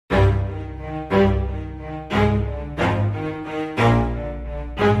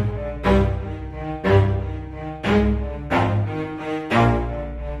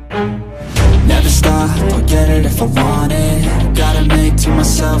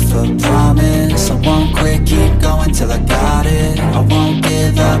till I got it. I won't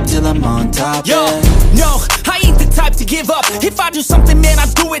give up till I'm on top. Yo, no, I ain't the type to give up. If I do something, man, I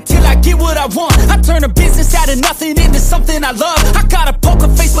do it till I get what I want. I turn a business out of nothing into something I love. I got a poker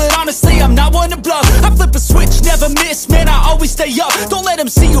face, but honestly, I'm not one to bluff. I flip a switch, never miss, man, I always stay up. Don't let them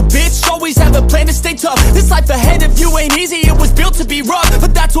see you, bitch, always have a plan to stay tough. This life ahead of you ain't easy, it was built to be rough.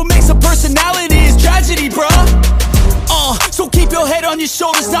 But that's what makes a personality, is tragedy, bruh. So keep your head on your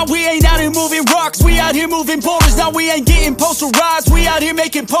shoulders. Now we ain't out here moving rocks, we out here moving boulders. Now we ain't getting posterized, we out here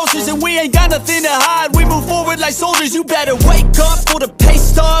making posters. And we ain't got nothing to hide, we move forward like soldiers. You better wake up for the pay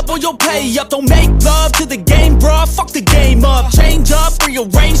stub, or you'll pay up. Don't make love to the game, bruh, fuck the game up. Change up,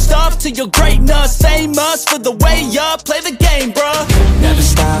 rearrange stuff to your greatness. Famous for the way up, play the game, bruh. Never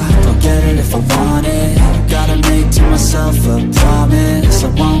stop, I'll get it if I want it. Gotta make to myself a promise. I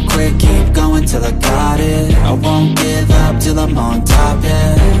won't quit, keep going till I got it. I won't give up till I'm on top,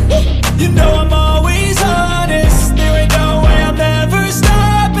 yeah. You know I'm always honest, there ain't no way I'm ever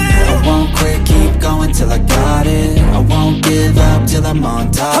stopping. I won't quit, keep going till I got it. I won't give up till I'm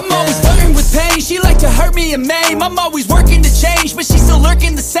on top, I'm always flirting with pain, she like to hurt me and maim. I'm always working to change, but she's still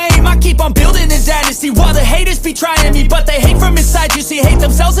lurking the same. I keep on building a dynasty while the haters be trying me. But they hate from inside, you see, hate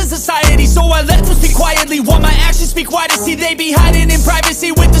themselves in society. So I let them speak quietly while my actions speak wider. See, they be hiding in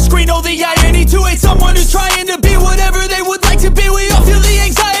privacy with the screen, oh the irony. To hate someone who's trying to be whatever they would like to be. We all feel the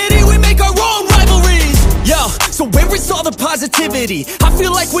anxiety, we make our own rivalries. Yo, so where is all the positivity? I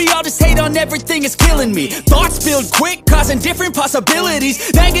feel like we all just hate on everything, it's killing me. Thoughts build quick, causing different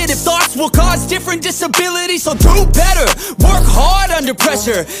possibilities. Negative thoughts will cause different disabilities. So do better, work hard under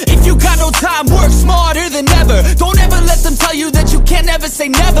pressure. If you got no time, work smarter than ever. Don't ever let them tell you that you can't never say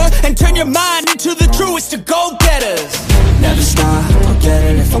never. And turn your mind into the truest of go-getters. Never stop, I'll get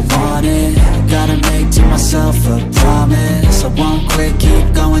it if I want it. Gotta make to myself a promise. I won't quit,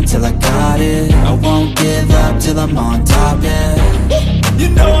 keep going till I got it. I won't give up till I'm on top, yeah. You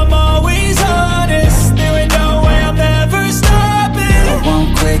know I'm always honest, there ain't no way I'm ever stopping. I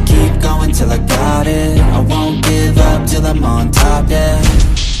won't quit, keep going till I got it. I won't give up till I'm on top, yeah.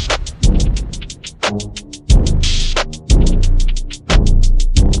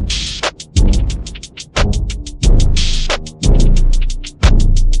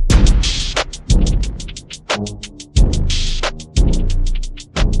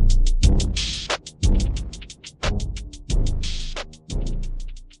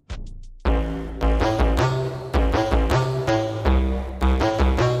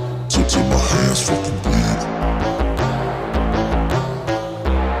 Till my hands fucking bleed.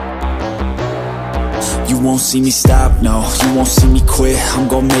 You won't see me stop, no, you won't see me quit. I'm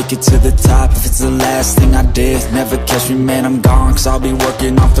gon' make it to the top if it's the last thing I did. Never catch me, man, I'm gone, cause I'll be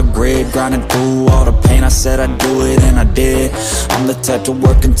working off the grid. Grinding through all the pain, I said I'd do it and I did. I'm the type to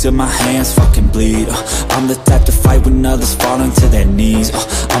work until my hands fucking bleed. I'm the type to fight when others fall into their knees.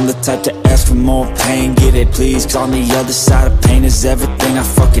 I'm the type to ask for more pain, get it please. Cause on the other side of pain is everything I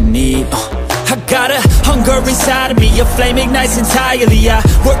fucking need. I got a hunger inside of me, a flame ignites entirely. I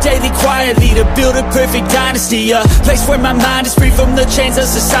work daily quietly to build a perfect dynasty. A place where my mind is free from the chains of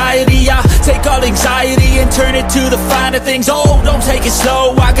society. I take all anxiety and turn it to the finer things. Oh, don't take it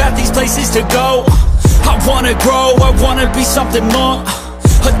slow, I got these places to go. I wanna grow, I wanna be something more.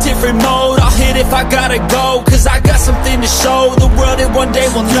 A different mode, I'll hit if I gotta go. Cause I got something to show the world that one day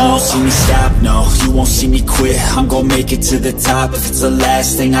will know. You won't see me stop, no, you won't see me quit. I'm gon' make it to the top if it's the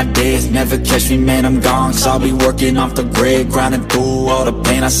last thing I did. Never catch me, man, I'm gone, cause I'll be working off the grid. Grinding through all the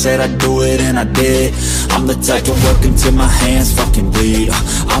pain, I said I'd do it and I did. I'm the type to work until my hands fucking bleed.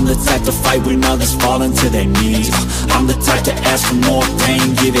 I'm the type to fight when others fall into their knees. I'm the type to ask for more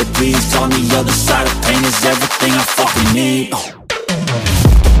pain, give it please. On the other side of pain is everything I fucking need.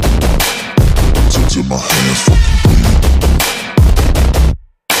 Till my hands fucking bleed.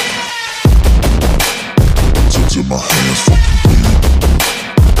 Till my hands fucking bleed.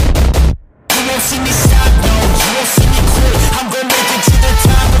 You won't see me stop, no, you won't see me quit. I'm gonna make it to the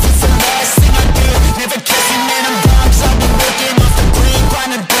top if it's the last thing I did. Never catch me, man, I'm gone, cause I've been working off the grid.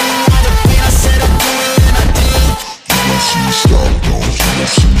 Grinding through all the pain, I said I'd do it and I did. You won't see me stop, no, you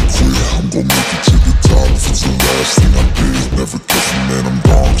won't see me quit. I'm gon' make it to the top if it's the last thing I did. Never catch me, man, I'm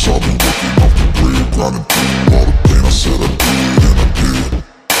gone, cause I've been working off the grid. Grinding through all the pain, I said I'd do it and I did.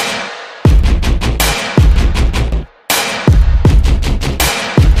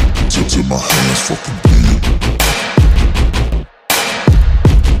 Till my hands fucking bleed.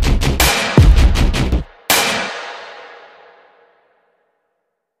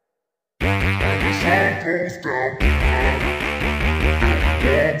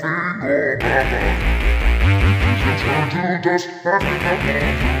 Turn to dust, I think I'm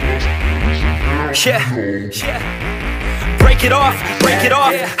Break it off, break it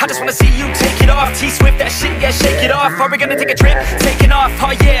off. I just wanna see you take it off. T-Swift, that shit, yeah, shake it off. Are we gonna take a trip? Taking off,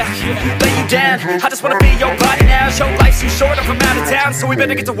 oh yeah. Lay you down, I just wanna be your body now. Your life's too short, I'm from out of town, so we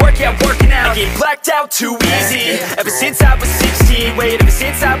better get to work, yeah, working out. I get blacked out too easy, ever since I was 16. Wait, ever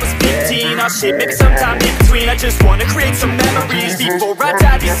since I was 15. Oh shit, maybe sometime in between. I just wanna create some memories before I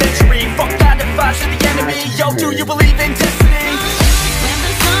die this century. Fuck 9 to 5 to the enemy. Yo, do you believe in destiny? When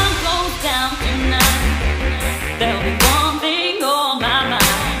the sun goes down tonight, there'll be one thing on my mind.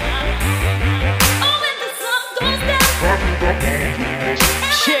 Oh, when the sun goes down,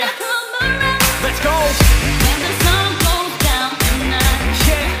 Yeah, let's go. when the sun goes down tonight,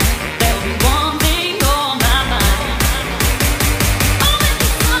 Yeah, there'll be one thing on my mind. Oh, when the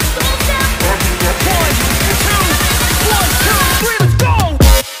sun goes down, 1, 2, 1, 2, 3, let's go.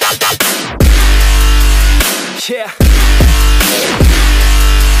 Yeah.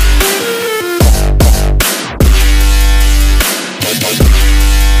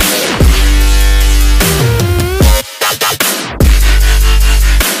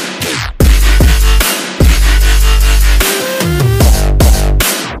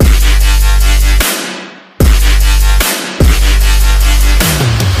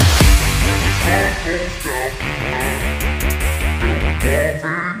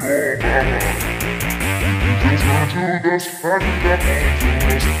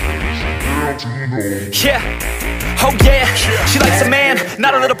 Yeah, oh yeah, she likes a man,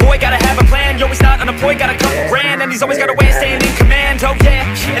 not a little boy, gotta have a plan. Yo, he's not unemployed, got a couple grand, and he's always got a way of staying in command. Oh yeah,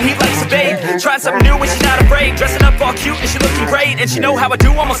 and he likes a babe, trying something new and she's not afraid. Dressing up all cute and she looking great, and she know how I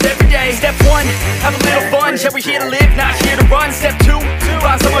do almost every day. Step 1, have a little fun, yeah, we here to live, not here to run. Step 2,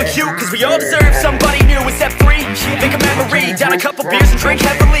 find someone cute, cause we all deserve somebody new. And step 3, make a memory, down a couple beers and drink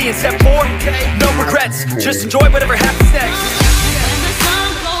heavily. And step 4, no regrets, just enjoy whatever happens next. when the sun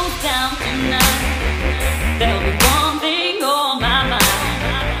goes down tonight, there'll be one thing on my mind.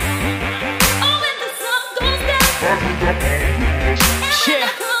 Oh, when the sun goes down, Yeah,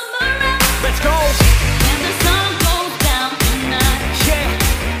 come around. let's go. When the sun goes down tonight, Yeah,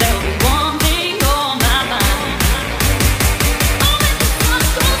 there'll be one thing on my mind. Oh, when the sun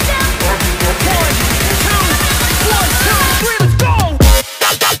goes down, 1, 2, 3, let's go.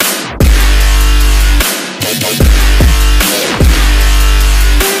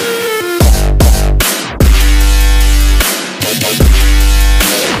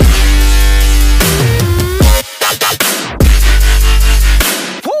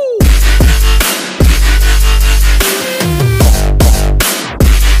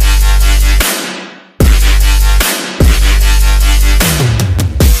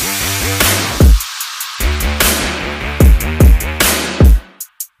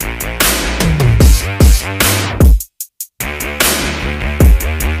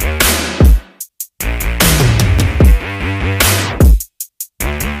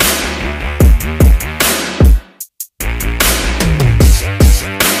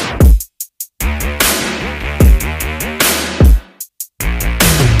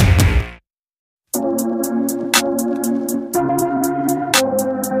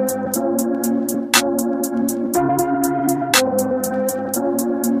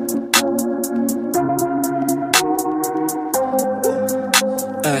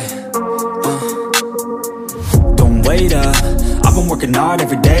 Working hard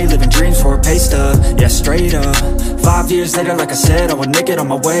every day, living dreams for a pay stub. Yeah, straight up. 5 years later, like I said, I would make it on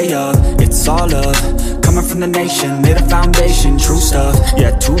my way up. It's all love, coming from the nation, lay the foundation, true stuff.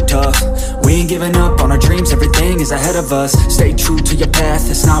 Yeah, too tough. We ain't giving up on our dreams, everything is ahead of us. Stay true to your path,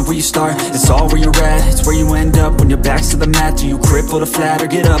 it's not where you start, it's all where you're at. It's where you end up when your back's to the mat. Do you cripple or flat or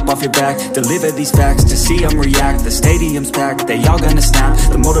get up off your back? Deliver these facts to see them react. The stadium's packed, they all gonna snap.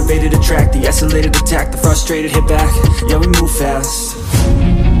 The motivated attract, the escalated attack. The frustrated hit back, yeah, we move fast.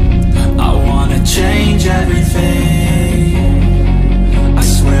 I wanna change everything, I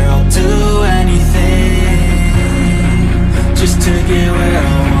swear I'll do anything, just to get where I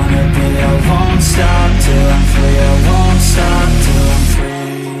wanna be. I won't stop till I'm free, I won't stop till I'm free.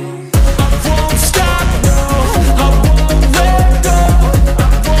 I won't stop, no, I won't let go, I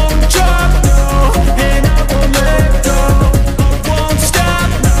won't drop, no, and I won't let go. I won't stop,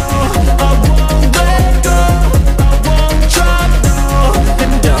 no, I won't let go, I won't drop, no,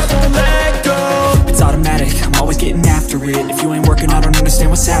 and I won't let go. It's automatic, I'm always getting after it. If you ain't working, I don't understand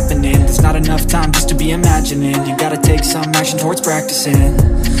what's happening. There's not enough time just to be imagining. You gotta take some action towards practicing.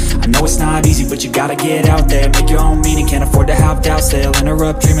 I know it's not easy, but you gotta get out there, make your own meaning. Can't afford to have doubts, they'll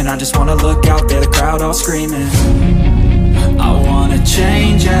interrupt dreaming. I just wanna look out there, the crowd all screaming. I wanna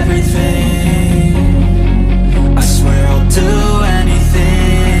change everything, I swear I'll do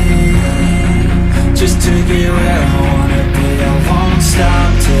anything,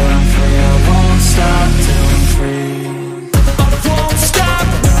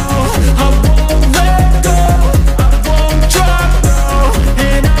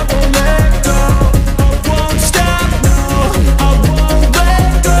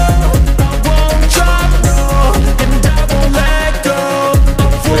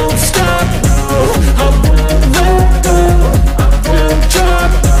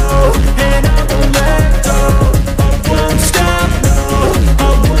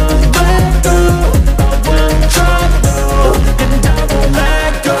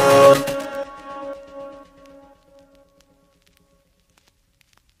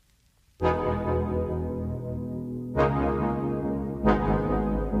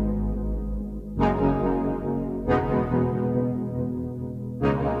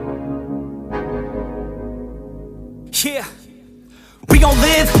 We gon'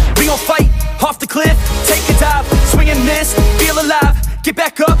 live, we gon' fight, off the cliff, take a dive, swing and miss, feel alive, get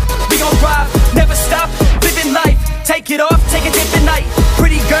back up, we gon' thrive, never stop, living life, take it off, take a dip at night,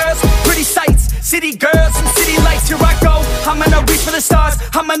 pretty girls, pretty sights, city girls and city lights, here I go, I'm gonna reach for the stars,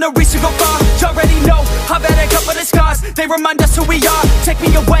 I'm gonna reach to go far, you already know, I've had a couple of scars, they remind us who we are, take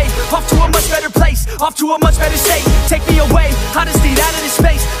me away, off to a much better place, off to a much better state, take me away, I just need out of this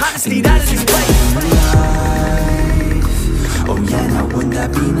space, I just need out of this place. Oh yeah, now wouldn't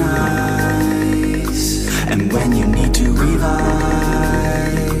that be nice? And when you need to revive,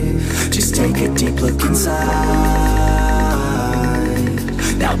 just take a deep look inside.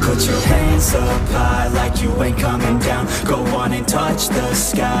 Now put your hands up high like you ain't coming down. Go on and touch the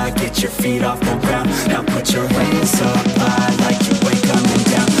sky, get your feet off the ground. Now put your hands up high like you ain't coming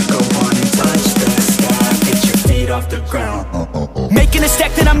down. Go on and touch the sky, get your feet off the ground. Making a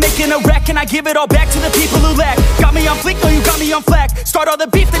stack, then I'm making a rack, and I give it all back to the people who lack. Got me on fleek, no you got me on flack. Start all the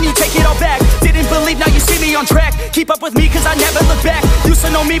beef, then you take it all back. Didn't believe, now you see me on track. Keep up with me, cause I never look back. Used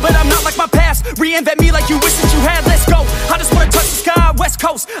to know me, but I'm not like my past. Reinvent me like you wish that you had, let's go. I just wanna touch the sky, west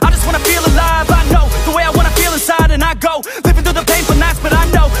coast. I just wanna feel alive, I know the way I wanna feel inside, and I go living through the painful nights, but I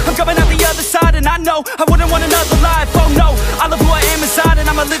know I'm coming out the other side, and I know I wouldn't want another life, oh no. I love who I am inside, and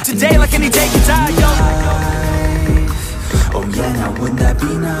I'ma live today like any day can die, yo. Oh yeah, now wouldn't that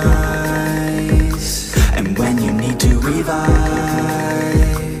be nice? And when you need to revive,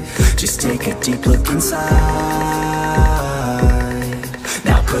 just take a deep look inside.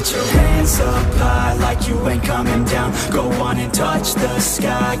 Now put your hands up high like you ain't coming down. Go on and touch the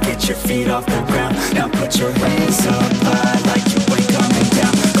sky, get your feet off the ground. Now put your hands up high like you ain't coming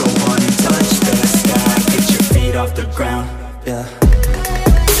down. Go on and touch the sky, get your feet off the ground. Yeah.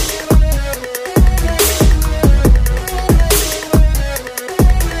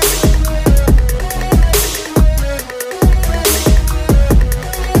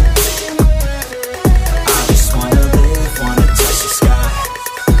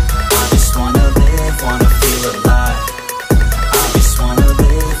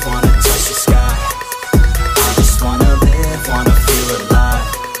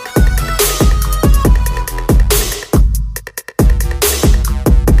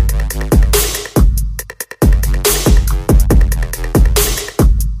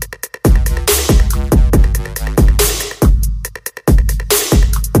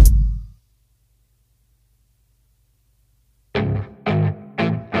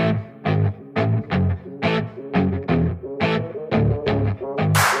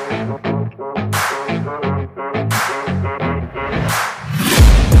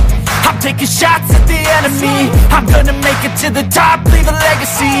 Taking shots at the enemy, I'm gonna make it to the top, leave a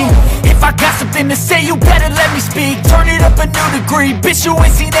legacy. If I got something to say, you better let me speak. Turn it up a new degree, bitch, you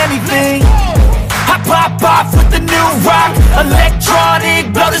ain't seen anything. I pop off with the new rock, electronic,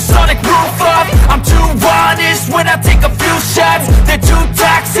 blow the sonic roof up. I'm too honest when I take a few shots. They're too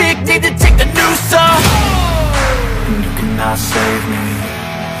toxic, need to take the noose off. And you cannot save me,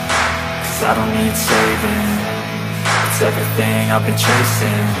 cause I don't need saving. It's everything I've been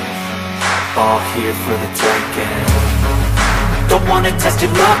chasing, all here for the taking. Don't wanna test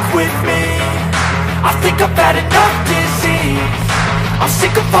your luck with me, I think I've had enough disease. I'm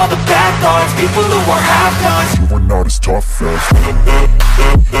sick of all the bad thoughts, people who are half-nots. You are not as tough as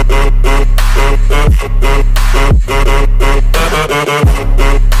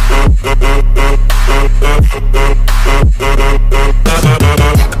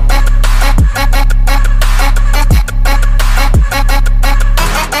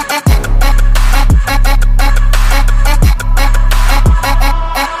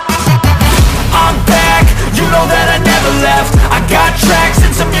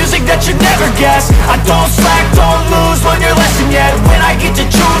I don't slack, don't lose, learn your lesson yet. When I get to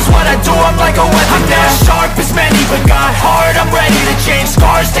choose what I do, I'm like a weapon. I'm not sharp as many, but got hard, I'm ready to change.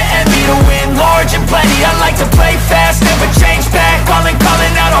 Scars to envy, to win large and plenty. I like to play fast, never change back. Calling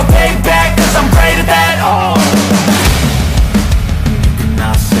out, I'll pay back, cause I'm great at that, oh. You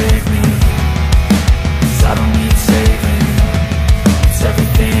cannot save me, cause I don't need saving. It's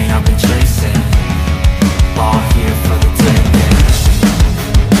everything I've been chasing, all here for the taking.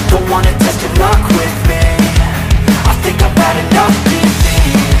 Don't wanna test your luck with me, I think I've had enough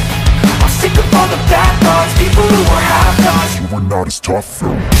disease. I'm sick of all the bad thoughts, people who are half-nots. you are not as tough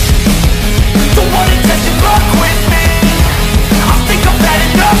as Don't wanna test your luck with me, I think I've had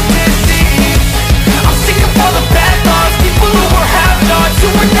enough disease. I'm sick of all the bad thoughts, people who are half-nots, who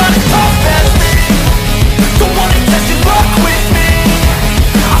are not as tough as me. Don't wanna test your luck with me,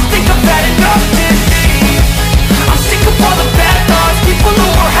 I think I've had enough disease. I'm sick of all the bad thoughts, people who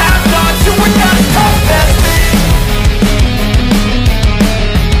are half-nots, who are not as tough as me.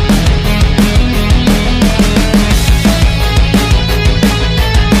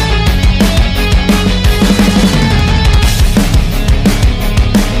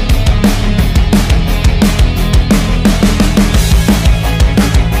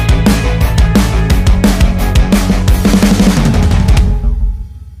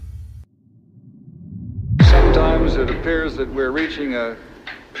 we're reaching a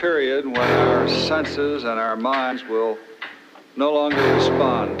period when our senses and our minds will no longer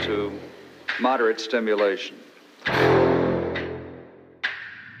respond to moderate stimulation.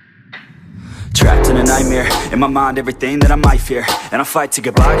 Trapped in a nightmare, in my mind everything that I might fear. And I fight to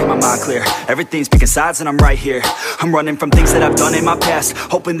get by, get my mind clear. Everything's picking sides and I'm right here. I'm running from things that I've done in my past,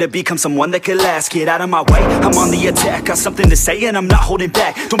 hoping to become someone that could last. Get out of my way, I'm on the attack. Got something to say and I'm not holding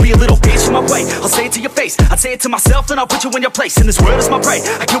back. Don't be a little bitch in my way, I'll say it to your face. I'd say it to myself, then I'll put you in your place. And this world is my prey,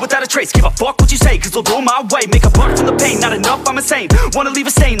 I kill without a trace. Give a fuck what you say, cause they'll do my way. Make a buck from the pain, not enough, I'm insane. Wanna leave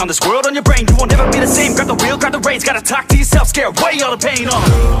a stain on this world on your brain. You won't ever be the same, grab the wheel, grab the reins. Gotta talk to yourself, scare away all the pain.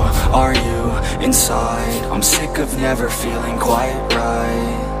 Who are you inside? I'm sick of never feeling quite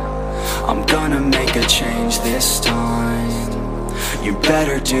right. I'm gonna make a change this time. You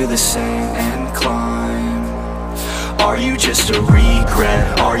better do the same and climb. Are you just a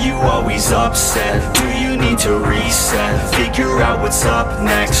regret? Are you always upset? Do you need to reset? Figure out what's up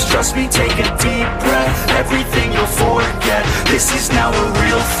next. Trust me, take a deep breath. Everything you'll forget. This is now a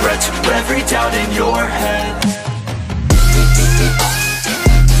real threat to every doubt in your head.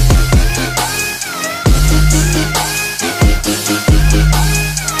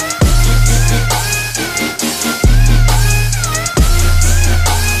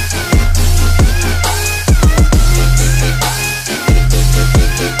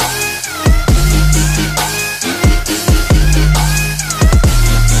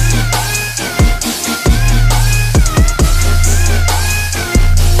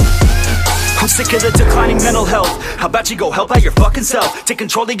 Sick of the declining mental health. How about you go help out your fucking self? Take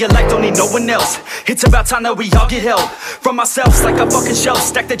control of your life, don't need no one else. It's about time that we all get help from ourselves, like a fucking shelf.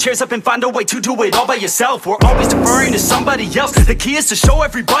 Stack the chairs up and find a way to do it all by yourself. We're always deferring to somebody else. The key is to show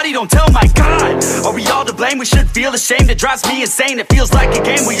everybody, don't tell. My God, are we all to blame? We should feel ashamed. It drives me insane. It feels like a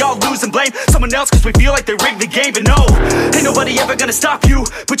game. We all lose and blame someone else cause we feel like they rigged the game. But no, ain't nobody ever gonna stop you.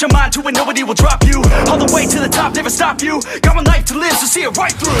 Put your mind to it, nobody will drop you. All the way to the top, never stop you. Got one life to live, so see it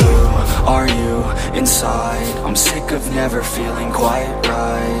right through. Who are you inside? I'm sick of never feeling quite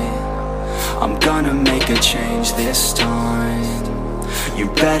right. I'm gonna make a change this time. You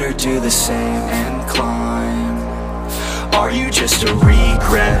better do the same and climb. Are you just a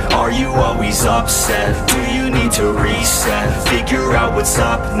regret? Are you always upset? Do you need to reset? Figure out what's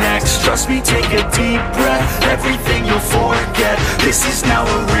up next. Trust me, take a deep breath. Everything you'll forget. This is now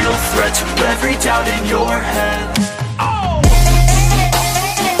a real threat to every doubt in your head.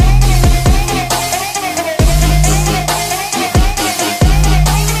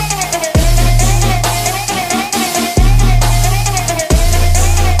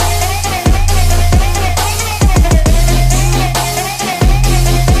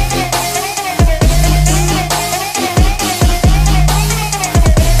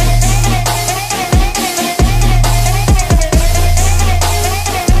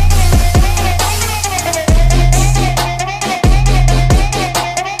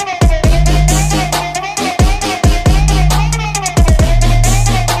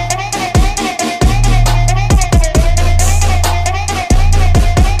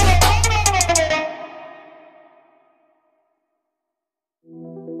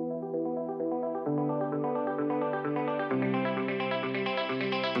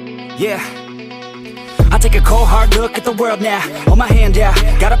 Yeah, I take a cold hard look at the world now. Hold my hand out,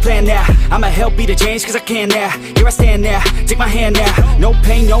 got a plan now. I'ma help be the change cause I can now. Here I stand now, take my hand now. No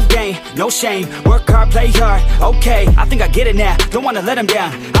pain, no gain, no shame. Work hard, play hard, okay. I think I get it now, don't wanna let them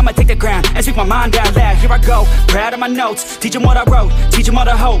down. I'ma take the ground and speak my mind out loud. Here I go, proud of my notes. Teach them what I wrote, teach them all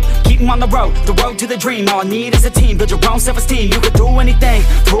the hope. Keep them on the road to the dream. All I need is a team, build your own self-esteem. You can do anything,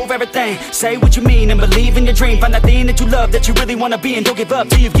 prove everything. Say what you mean and believe in your dream. Find that thing that you love, that you really wanna be. And don't give up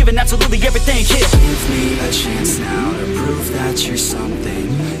till you've given absolutely everything. Yeah. Give me a chance now to prove that you're something.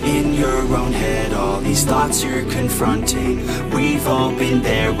 In your own head, all these thoughts you're confronting. We've all been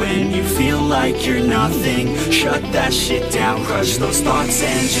there when you feel like you're nothing. Shut that shit down, crush those thoughts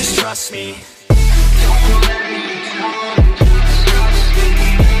and just trust me.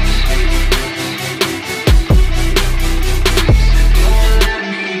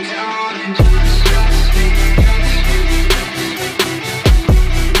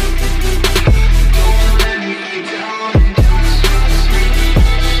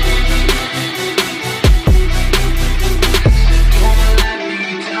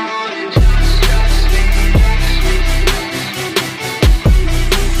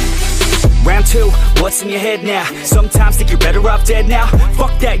 what's in your head now. Sometimes think you're better off dead now.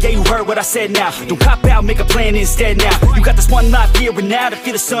 Fuck that, yeah, you heard what I said now. Don't cop out, make a plan instead now. You got this one life here and now, to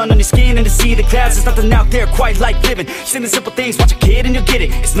feel the sun on your skin and to see the clouds. There's nothing out there quite like living. Send the simple things, watch a kid and you'll get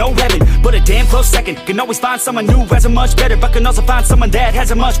it. It's no heaven, but a damn close second. Can always find someone new who has it much better, but can also find someone that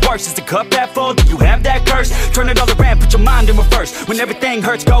has it much worse. Is the cup that full? Do you have that curse? Turn it all around, put your mind in reverse. When everything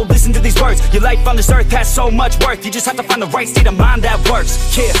hurts, go listen to these words. Your life on this earth has so much worth. You just have to find the right state of mind that works.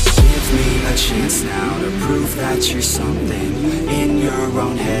 Yeah. Give me a chance now to prove that you're something. In your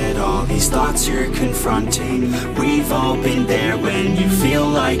own head, all these thoughts you're confronting. We've all been there when you feel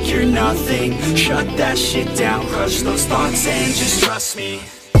like you're nothing. Shut that shit down, crush those thoughts and just trust me.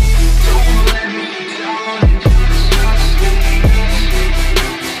 Don't let me down, just trust me.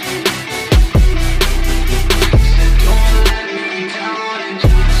 Don't let me down,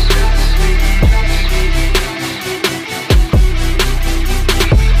 just trust me.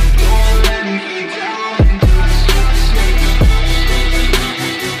 Don't let me down, just trust me.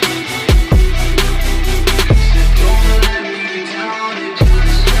 Don't let me down,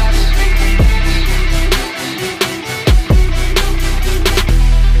 just trust me.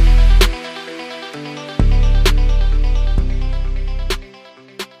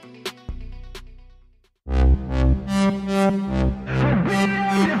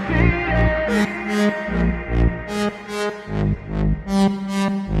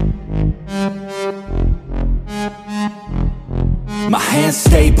 My hand's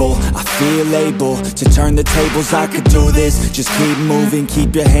stable, I feel able to turn the tables. I could do this, just keep moving,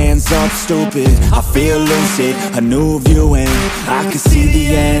 keep your hands up, stupid. I feel lucid, a new view, and I can see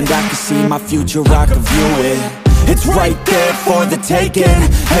the end, I can see my future, I can view it. It's right there for the taking.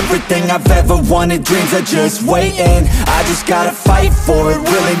 Everything I've ever wanted, dreams are just waiting. I just gotta fight for it,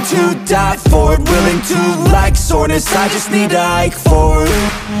 willing to die for it, willing to like soreness, I just need a hike for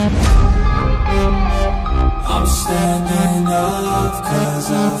it. I'm standing up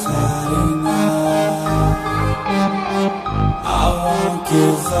 'cause I've had enough. I won't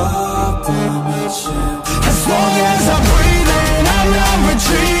give up, I'm a champion. As long as I'm breathing, I'm not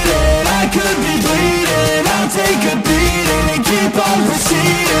retreating. I could be bleeding, I'll take a beating and keep on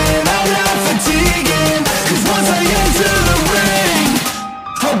proceeding. I'm not fatiguing, 'cause once I enter the ring,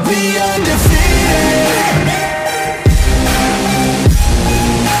 I'll be undefeated.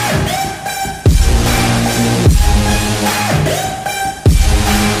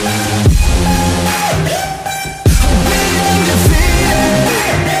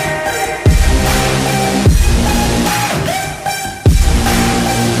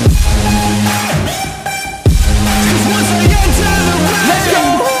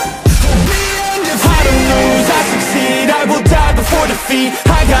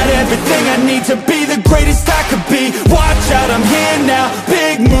 I got everything I need to be the greatest I could be. Watch out, I'm here now.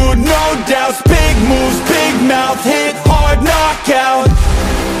 Big mood, no doubts. Big moves, big mouth. Hit hard, knockout.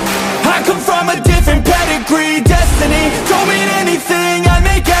 I come from a different pedigree. Destiny don't mean anything. I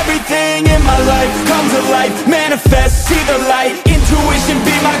make everything in my life come to life. Manifest, see the light. Intuition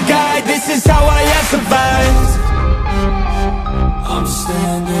be my guide. This is how I have survived. I'm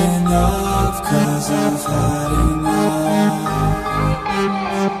standing up 'cause I've had enough.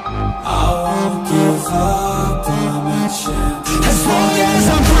 I won't give up, I'm a champion. As long as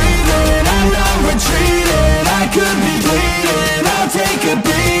I'm breathing, I'm not retreating. I could be bleeding, I'll take a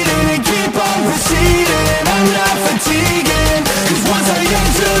beating and keep on proceeding. I'm not fatiguing, 'cause once I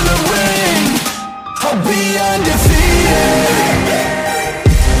enter the ring, I'll be undefeated.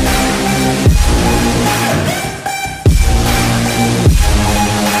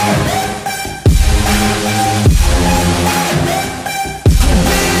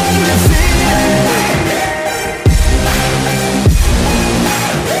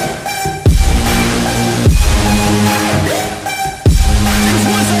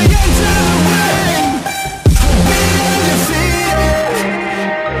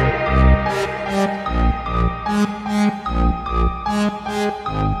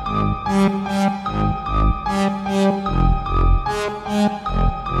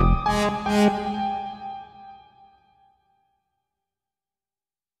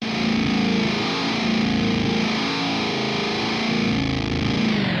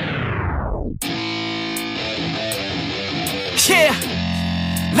 Yeah,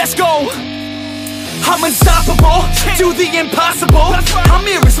 let's go. I'm unstoppable, do the impossible. I'm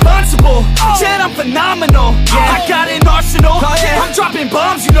irresponsible, yet I'm phenomenal. I got an arsenal, I'm dropping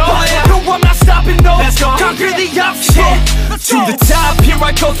bombs, you know. No, I'm not stopping, no. Conquer the obstacle. To the top, here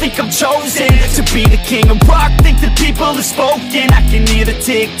I go, think I'm chosen to be the king of rock, think the people have spoken. I can hear the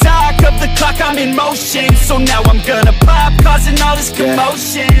tick-tock of the clock, I'm in motion. So now I'm gonna pop, causing all this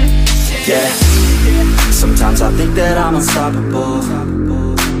commotion. Yeah, sometimes I think that I'm unstoppable.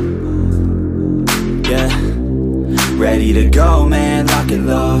 Yeah, ready to go, man, lock and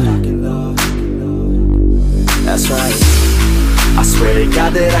load. That's right, I swear to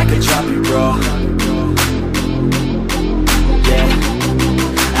God that I could drop you, bro. Yeah,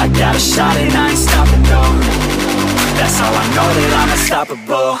 I got a shot and I ain't stopping, no. That's how I know that I'm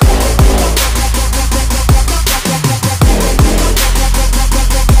unstoppable.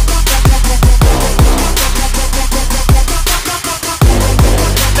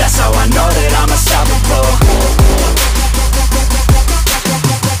 That's how I know that I'm unstoppable.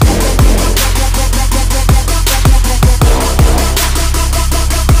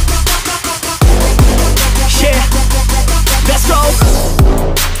 Yeah, let's go.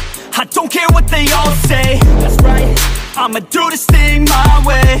 I don't care what they all say. That's right, I'ma do this thing my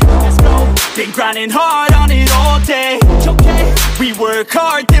way. Let's go. Been grinding hard on it all day. Okay, we work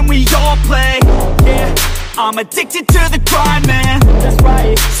hard, then we all play. Yeah, I'm addicted to the grind, man. That's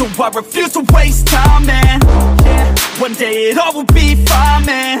right, so I refuse to waste time, man. Yeah, one day it all will be fine,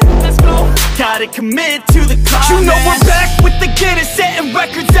 man. Let's go. Gotta commit to the climb. You know we're back with the Guinness, setting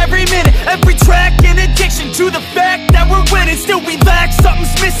records every minute, every track. In addiction to the fact that we're winning, still we lack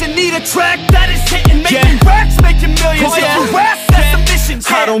something's missing. Need a track that is hitting, making racks, making millions. Oh, yeah. That's the mission.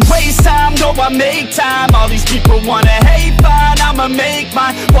 I don't waste time, no, I make time. All these people wanna hate, fine, I'ma make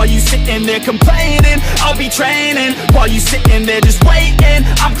mine. While you sitting there complaining, I'll be training. While you sitting there just waiting,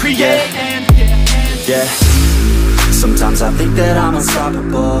 I'm creating. Yeah, sometimes I think that I'm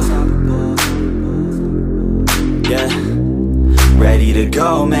unstoppable. Yeah, ready to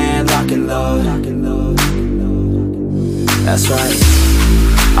go, man, lock and load. That's right,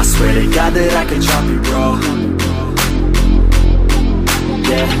 I swear to God that I could drop you, bro.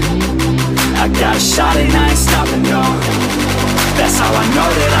 Yeah, I got a shot and I ain't stopping, no. That's how I know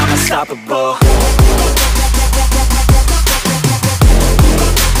that I'm unstoppable.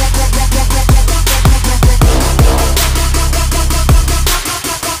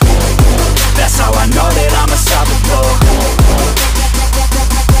 That's how I know that I'm unstoppable.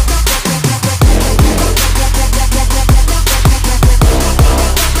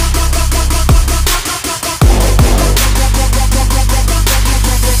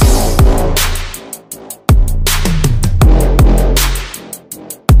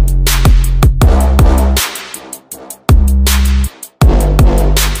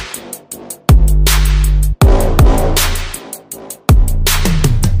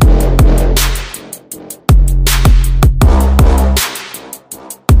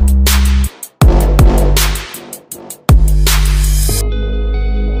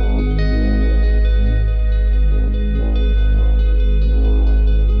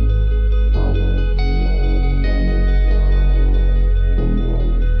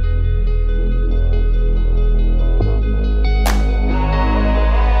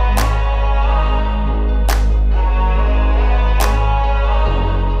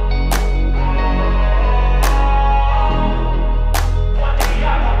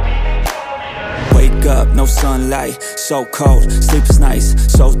 No sunlight, so cold, sleep is nice.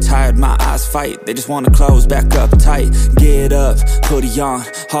 So tired, my eyes fight, they just wanna close back up tight. Get up, hoodie on,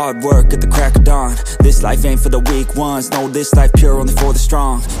 hard work at the crack of dawn. This life ain't for the weak ones, no, this life pure only for the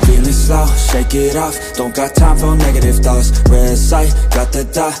strong. Feeling slow, shake it off, don't got time for negative thoughts. Red sight, got the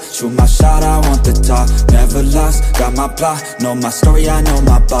dot, shoot my shot, I want the top. Never lost, got my plot, know my story, I know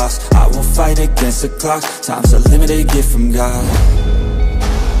my boss. I will fight against the clock, time's a limited gift from God.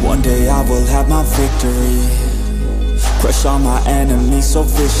 One day I will have my victory, crush all my enemies so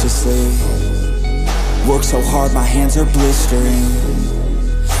viciously. Work so hard my hands are blistering,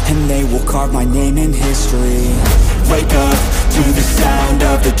 and they will carve my name in history. Wake up to the sound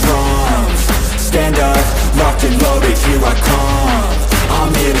of the drums, stand up, locked and loaded, here I come.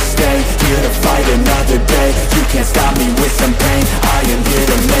 I'm here to stay, here to fight another day. You can't stop me with some pain, I am here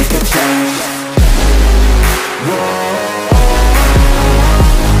to make a change. Whoa.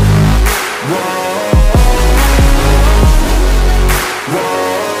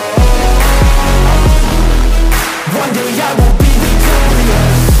 One day I will be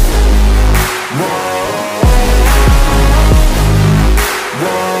victorious.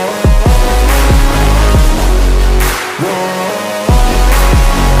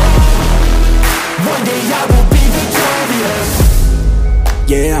 One day I will be victorious.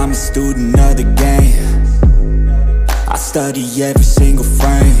 Yeah, I'm a student of the game. I study every single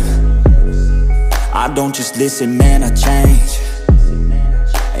frame. I don't just listen, man, I change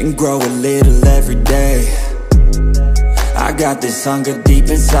and grow a little every day. I got this hunger deep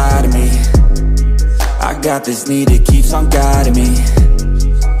inside of me, I got this need, it keeps on guiding me.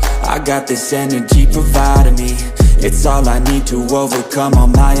 I got this energy providing me. It's all I need to overcome all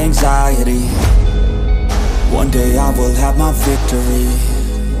my anxiety. One day I will have my victory,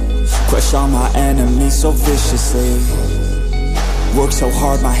 crush all my enemies so viciously. Work so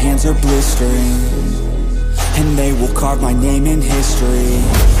hard my hands are blistering, and they will carve my name in history.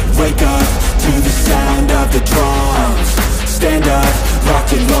 Wake up to the sound of the drums. Stand up,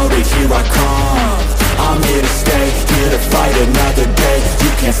 rock and loaded, here I come. I'm here to stay, here to fight another day. You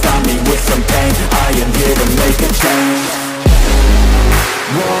can't stop me with some pain. I am here to make a change.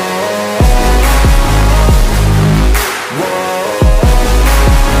 Whoa.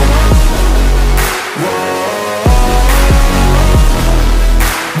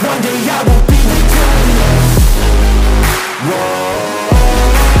 One day I will be victorious. Whoa.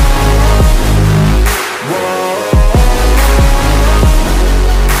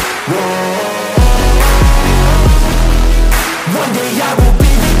 One day I will be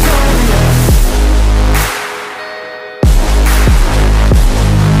victorious.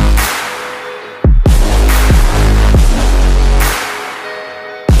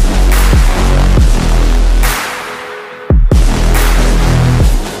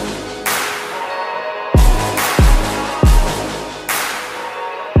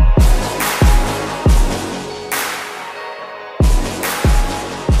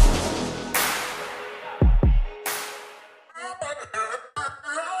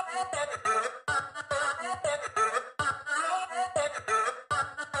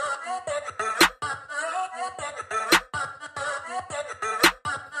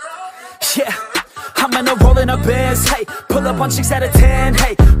 Yeah, I'm in a rolling a Benz, hey. Pull up on chicks out of 10,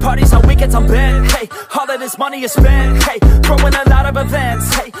 hey. Parties on weekends I'm bent, hey. All of this money is spent, hey. Throwing a lot of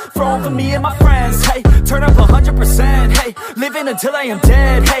events, hey. Throwing for me and my friends, hey. Turn up 100%, hey. Living until I am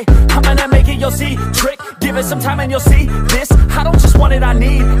dead, hey. I'm gonna make it, you'll see. Trick, give it some time and you'll see. This, I don't just want it, I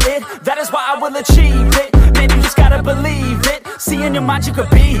need it. That is why I will achieve it. Man, you just gotta believe it. See in your mind you could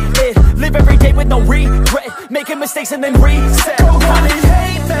be it. Live every day with no regret. Making mistakes and then reset. Go on and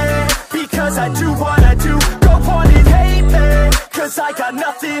hate me, because I do what I do. Go on and hate me, cause I got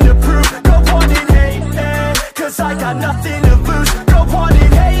nothing to prove. Go on and hate me, cause I got nothing to lose. Go on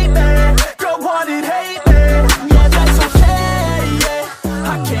and hate me, go on and hate me. Yeah, that's okay,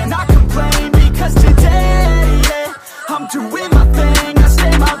 yeah. I cannot complain, because today, yeah, I'm doing my thing, I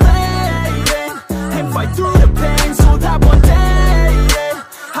stay my lane, and fight through the pain, so that one day, yeah,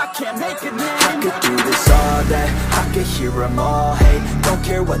 I can make a name. I could do this all day, I could hear them all hate. Don't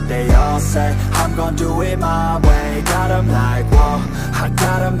care what they all say, I'm gon' do it my way. Got them like, whoa, I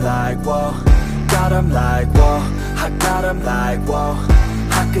got them like, whoa. Got them like, whoa, I got them like, whoa.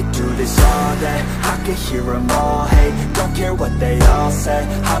 I could do this all day, I could hear them all hate. Don't care what they all say,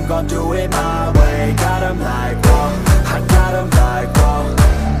 I'm gon' do it my way. Got them like, whoa, I got them like, whoa.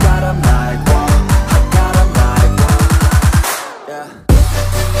 Got them like, whoa, I got them like, whoa. Yeah.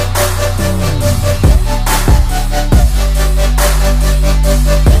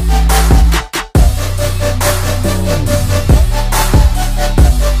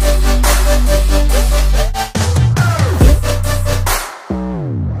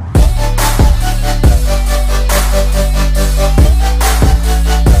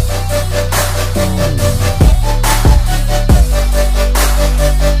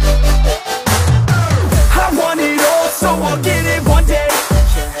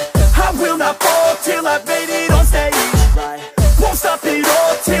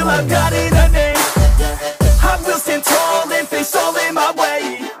 I've got it a name. I will stand tall and face all in my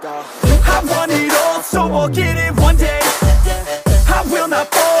way. I want it all, so I'll get it one day. I will not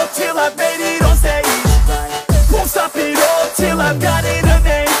fall till I've made it on stage. Won't stop it all till I've got it a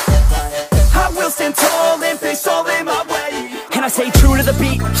name. I will stand tall and face all in my way. And I stay true to the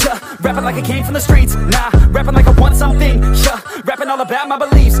beat, yeah. Rapping like I came from the streets, nah. Rapping like I want something, yeah. Rapping all about my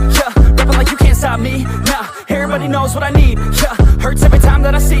beliefs, yeah. Rapping like you can't stop me, nah. Everybody knows what I need, yeah. Hurts every time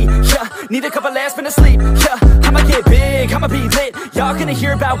that I see, yeah. Need a couple last minutes sleep, yeah. I'ma get big, I'ma be lit. Y'all gonna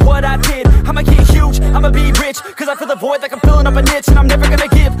hear about what I did. I'ma get huge, I'ma be rich. Cause I feel the void like I'm filling up a niche. And I'm never gonna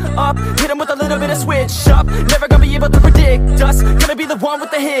give up. Hit 'em with a little bit of switch up. Never gonna be able to predict us. Gonna be the one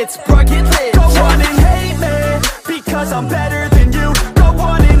with the hits, bro, get lit. Go on and hate me, because I'm better than you. Go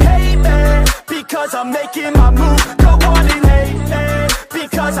on and hate me, because I'm making my move. Go on and hate me,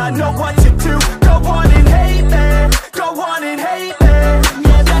 because I know what to do. Go on and hate me, go on and hate me.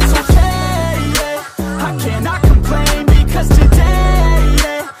 Yeah, that's okay, yeah. I cannot complain, because today,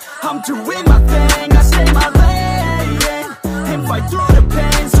 yeah, I'm doing my thing, I stay my lane, and fight through the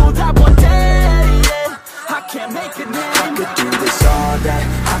pain, so that one day, yeah, I can make a name. I could do this all all day.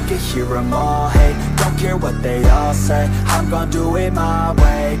 I can hear them all hate, don't care what they all say. I'm gonna do it my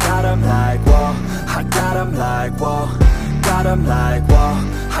way. Got them like, whoa, I got them like, whoa. Got them like, whoa,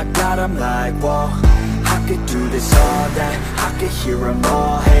 I got them like, whoa. I could do this all day, I could hear them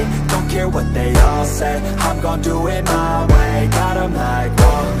all hate, don't care what they all say. I'm gonna do it my way. Got them like,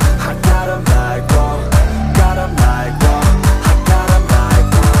 whoa, I got them like, whoa. Got them like, whoa, I got them like,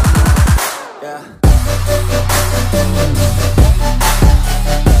 whoa. Yeah.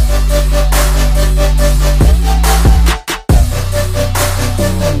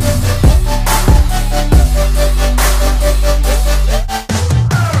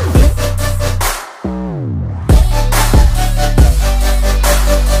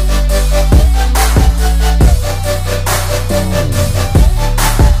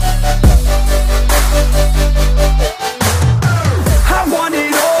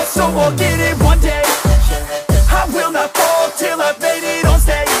 I'll get it one day. I will not fall till I've made it on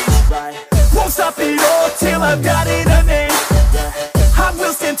stage. Won't stop it all till I've got it a name. I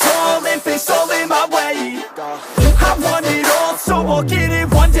will stand tall and face all in my way. I want it all, so I'll get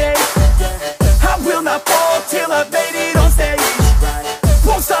it one day. I will not fall till I've made it on stage.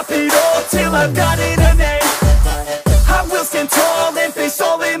 Won't stop it all till I've got it